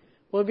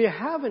 Well, if you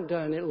haven't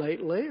done it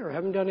lately or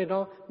haven't done it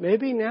all,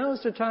 maybe now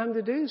is the time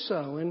to do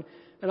so. And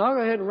I'll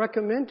go ahead and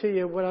recommend to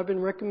you what I've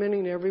been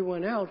recommending to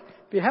everyone else.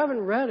 If you haven't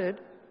read it,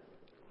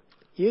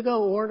 you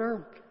go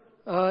order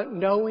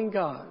Knowing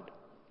God.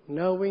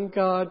 Knowing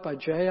God by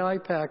J.I.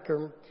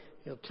 Packer.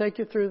 He'll take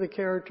you through the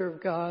character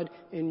of God,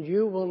 and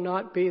you will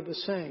not be the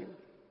same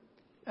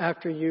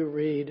after you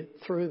read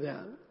through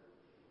that.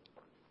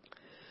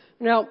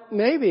 Now,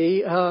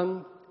 maybe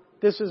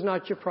this is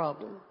not your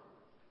problem.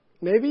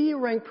 Maybe you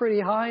rank pretty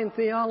high in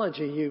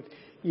theology.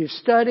 You've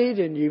studied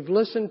and you've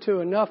listened to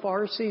enough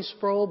R.C.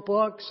 Sproul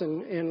books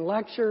and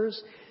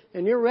lectures,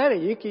 and you're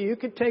ready. You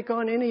could take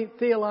on any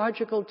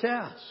theological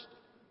test.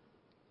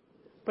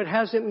 But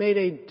has it made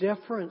a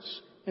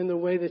difference in the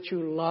way that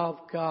you love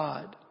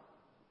God?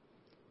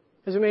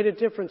 Has it made a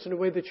difference in the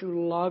way that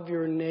you love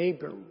your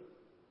neighbor?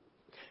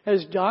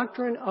 Has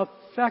doctrine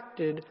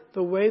affected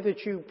the way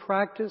that you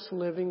practice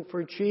living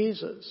for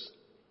Jesus?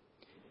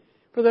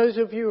 For those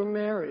of you who are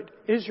married,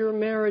 is your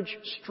marriage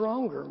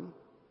stronger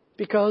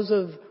because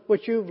of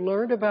what you've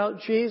learned about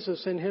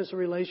Jesus and His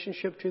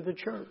relationship to the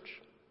church?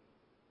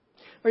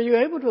 Are you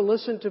able to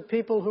listen to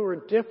people who are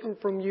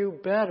different from you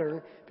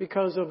better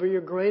because of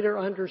your greater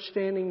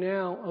understanding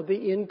now of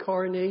the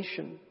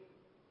incarnation?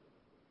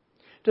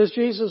 Does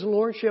Jesus'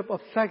 lordship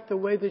affect the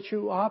way that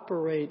you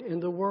operate in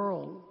the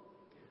world?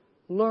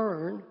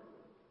 Learn,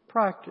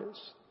 practice.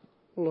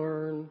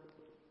 Learn,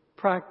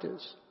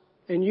 practice.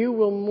 And you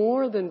will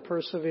more than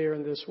persevere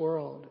in this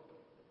world.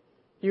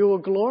 You will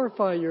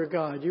glorify your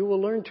God. You will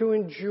learn to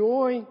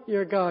enjoy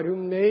your God who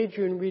made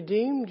you and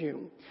redeemed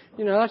you.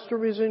 You know, that's the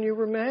reason you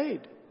were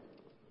made.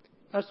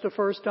 That's the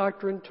first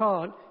doctrine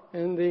taught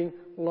in the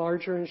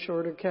larger and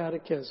shorter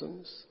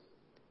catechisms.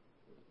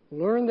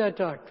 Learn that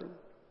doctrine.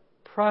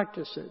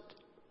 Practice it.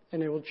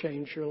 And it will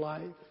change your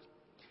life.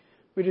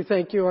 We do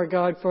thank you, our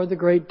God, for the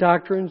great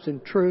doctrines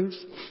and truths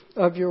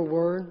of your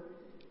word.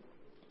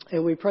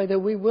 And we pray that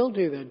we will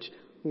do that.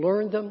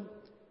 Learn them,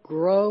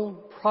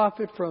 grow,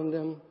 profit from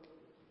them,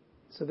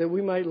 so that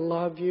we might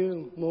love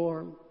you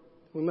more.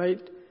 We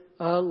might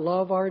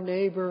love our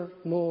neighbor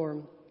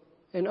more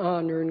and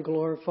honor and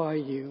glorify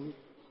you.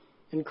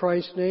 In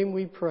Christ's name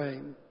we pray.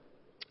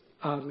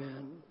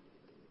 Amen.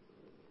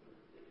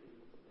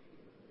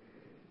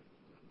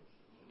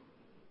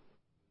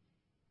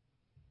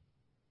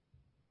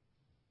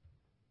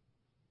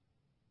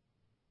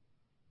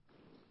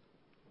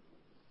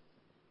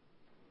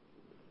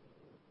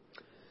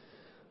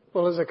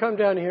 Well, as I come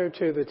down here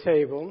to the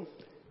table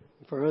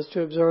for us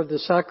to observe the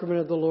sacrament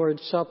of the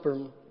Lord's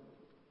Supper,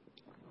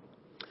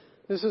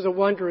 this is a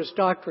wondrous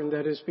doctrine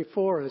that is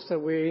before us that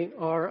we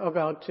are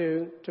about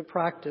to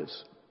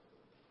practice.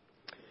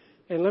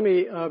 And let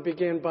me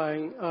begin by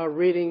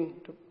reading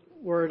the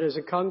word as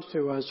it comes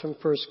to us from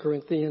 1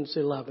 Corinthians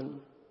 11.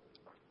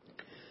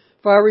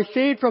 For I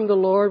received from the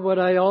Lord what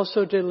I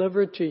also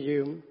delivered to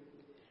you,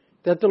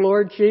 that the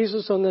Lord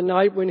Jesus on the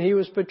night when He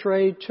was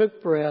betrayed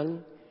took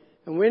bread,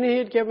 And when he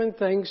had given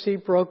thanks, he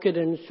broke it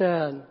and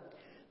said,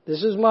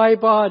 "This is my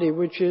body,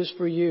 which is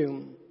for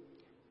you.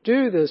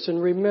 Do this in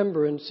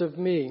remembrance of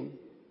me."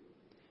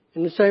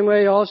 In the same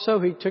way also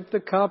he took the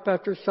cup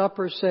after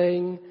supper,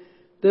 saying,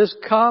 "This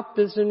cup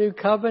is the new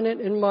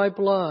covenant in my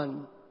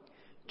blood.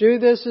 Do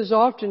this as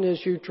often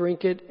as you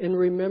drink it in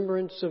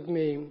remembrance of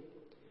me.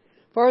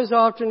 For as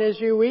often as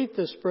you eat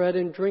this bread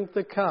and drink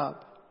the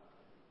cup,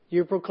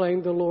 you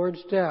proclaim the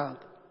Lord's death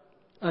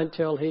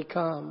until he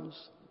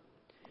comes."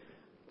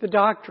 The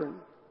doctrine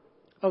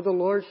of the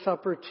Lord's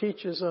Supper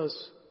teaches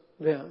us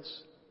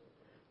this: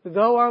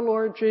 though our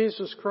Lord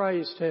Jesus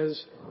Christ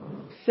has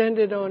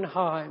ascended on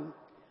high,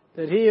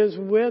 that he is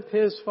with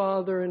his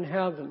Father in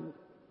heaven,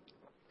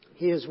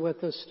 he is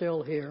with us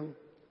still here.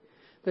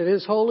 That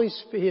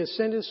he has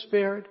sent his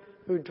Spirit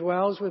who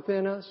dwells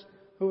within us,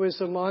 who is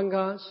among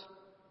us.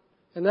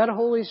 And that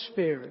Holy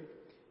Spirit,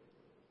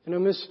 in a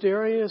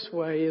mysterious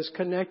way, is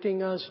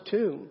connecting us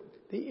to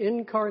the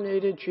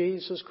incarnated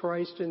Jesus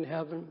Christ in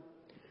heaven.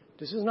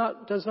 This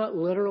does not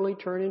literally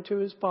turn into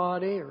his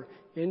body or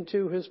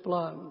into his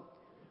blood,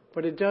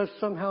 but it does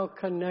somehow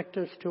connect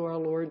us to our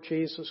Lord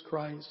Jesus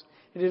Christ.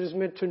 It is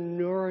meant to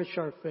nourish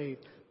our faith,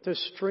 to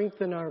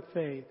strengthen our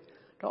faith,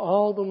 to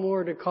all the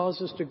more to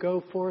cause us to go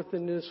forth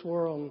in this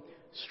world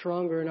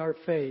stronger in our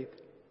faith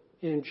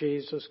in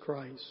Jesus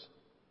Christ.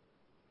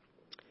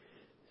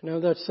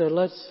 That said,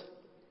 let's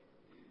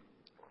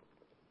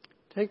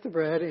take the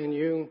bread, and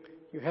you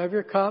have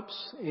your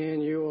cups,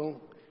 and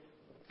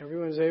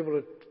everyone's able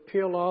to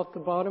peel off the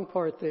bottom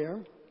part there.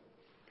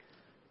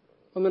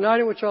 On the night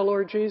in which our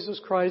Lord Jesus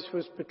Christ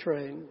was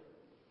betrayed,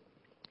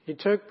 he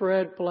took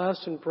bread,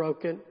 blessed, and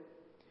broke it,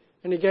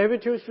 and he gave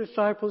it to his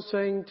disciples,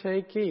 saying,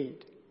 "Take,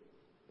 eat.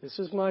 This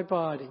is my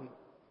body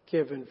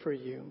given for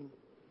you."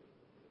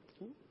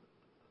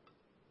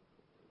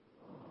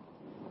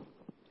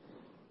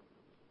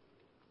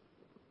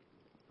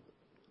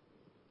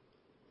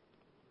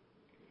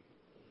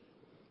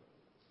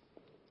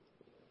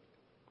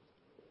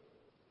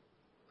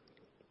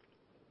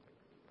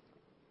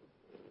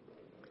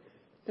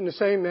 In the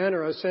same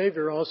manner, our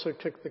Savior also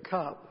took the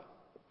cup,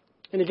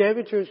 and he gave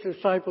it to his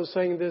disciples,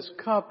 saying, "This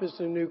cup is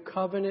the new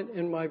covenant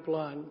in my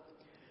blood,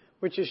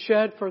 which is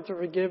shed for the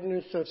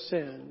forgiveness of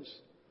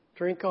sins.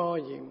 Drink all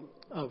you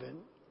of it."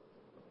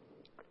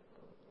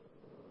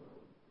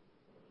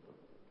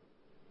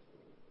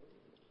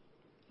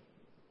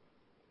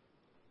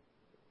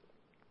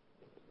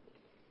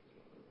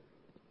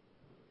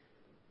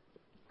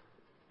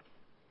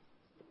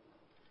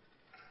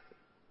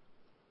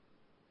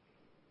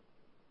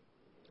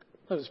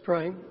 Let us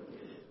pray.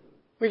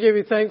 We give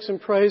you thanks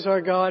and praise, our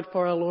God,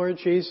 for our Lord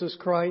Jesus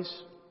Christ,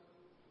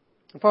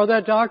 and for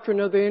that doctrine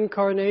of the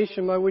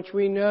incarnation by which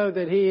we know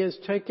that he has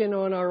taken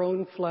on our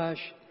own flesh,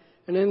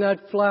 and in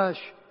that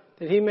flesh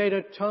that he made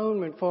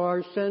atonement for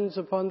our sins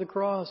upon the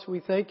cross.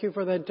 We thank you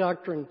for that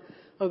doctrine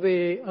of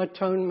the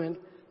atonement,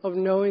 of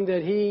knowing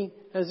that he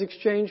has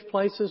exchanged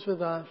places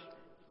with us,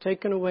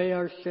 taken away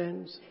our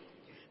sins.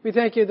 We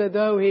thank you that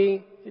though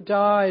he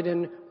died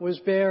and was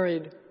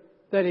buried,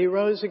 that he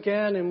rose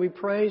again, and we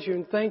praise you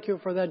and thank you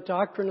for that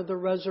doctrine of the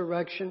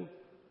resurrection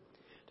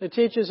that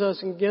teaches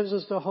us and gives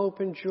us the hope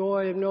and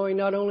joy of knowing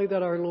not only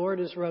that our Lord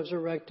is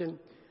resurrected,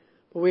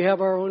 but we have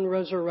our own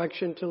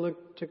resurrection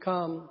to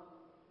come.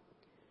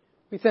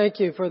 We thank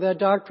you for that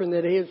doctrine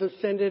that he has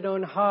ascended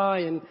on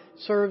high and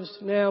serves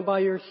now by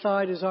your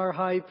side as our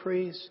high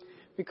priest,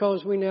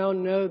 because we now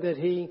know that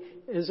he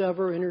is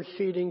ever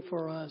interceding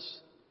for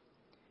us.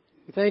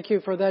 We thank you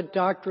for that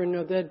doctrine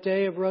of that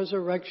day of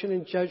resurrection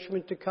and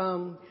judgment to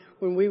come,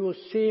 when we will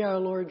see our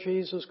Lord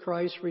Jesus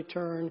Christ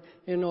return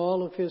in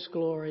all of his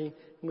glory.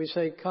 And we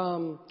say,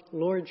 "Come,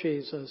 Lord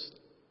Jesus."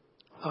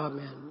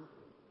 Amen.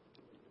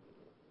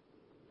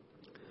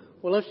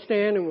 Well, let's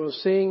stand and we'll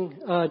sing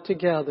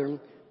together,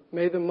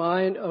 "May the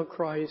mind of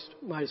Christ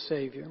my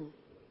Savior."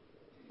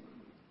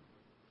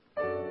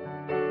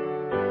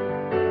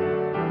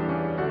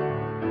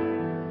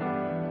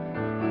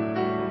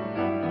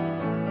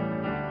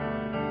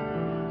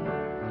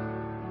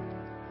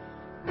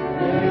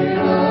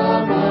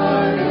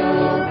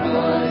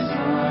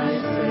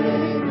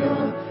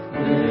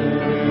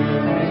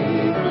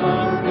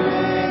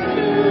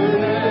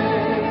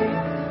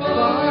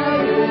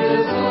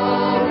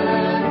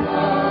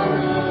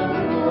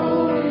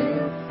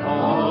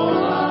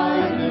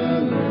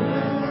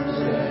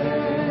 Say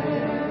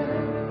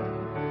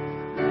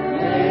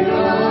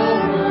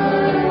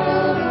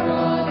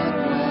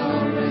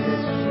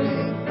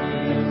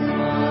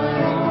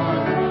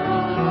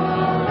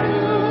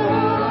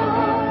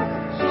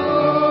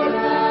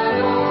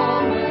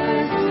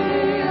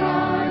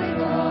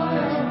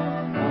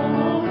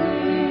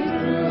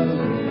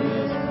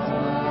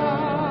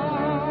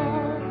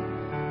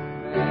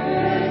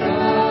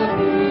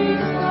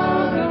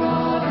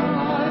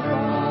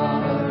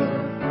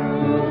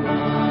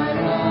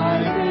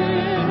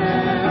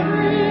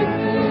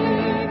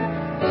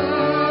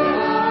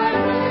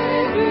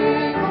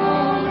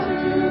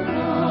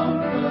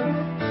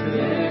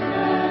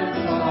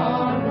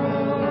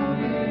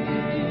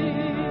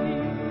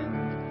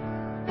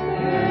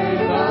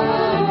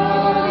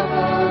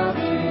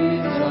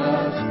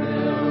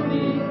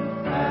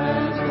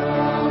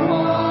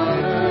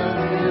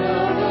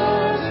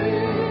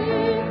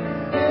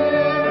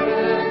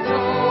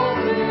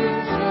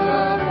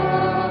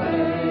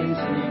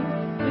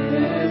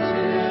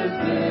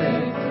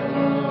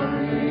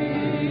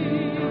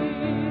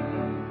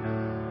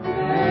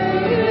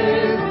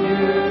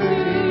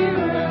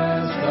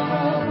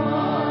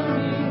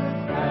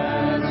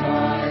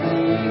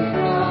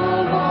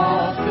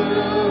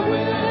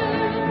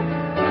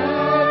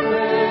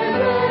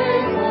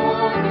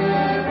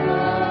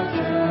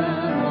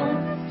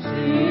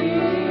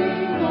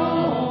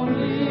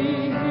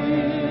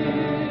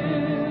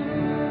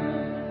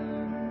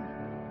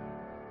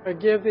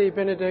give the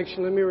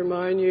benediction, let me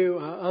remind you,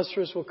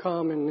 ushers will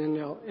come and then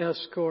they'll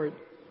escort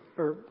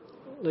or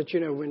let you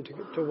know when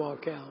to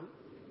walk out.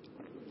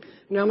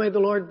 Now may the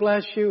Lord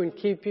bless you and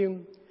keep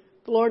you.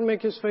 The Lord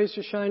make His face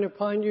to shine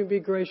upon you and be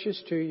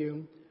gracious to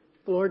you.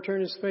 The Lord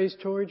turn His face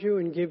toward you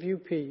and give you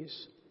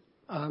peace.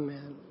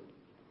 Amen.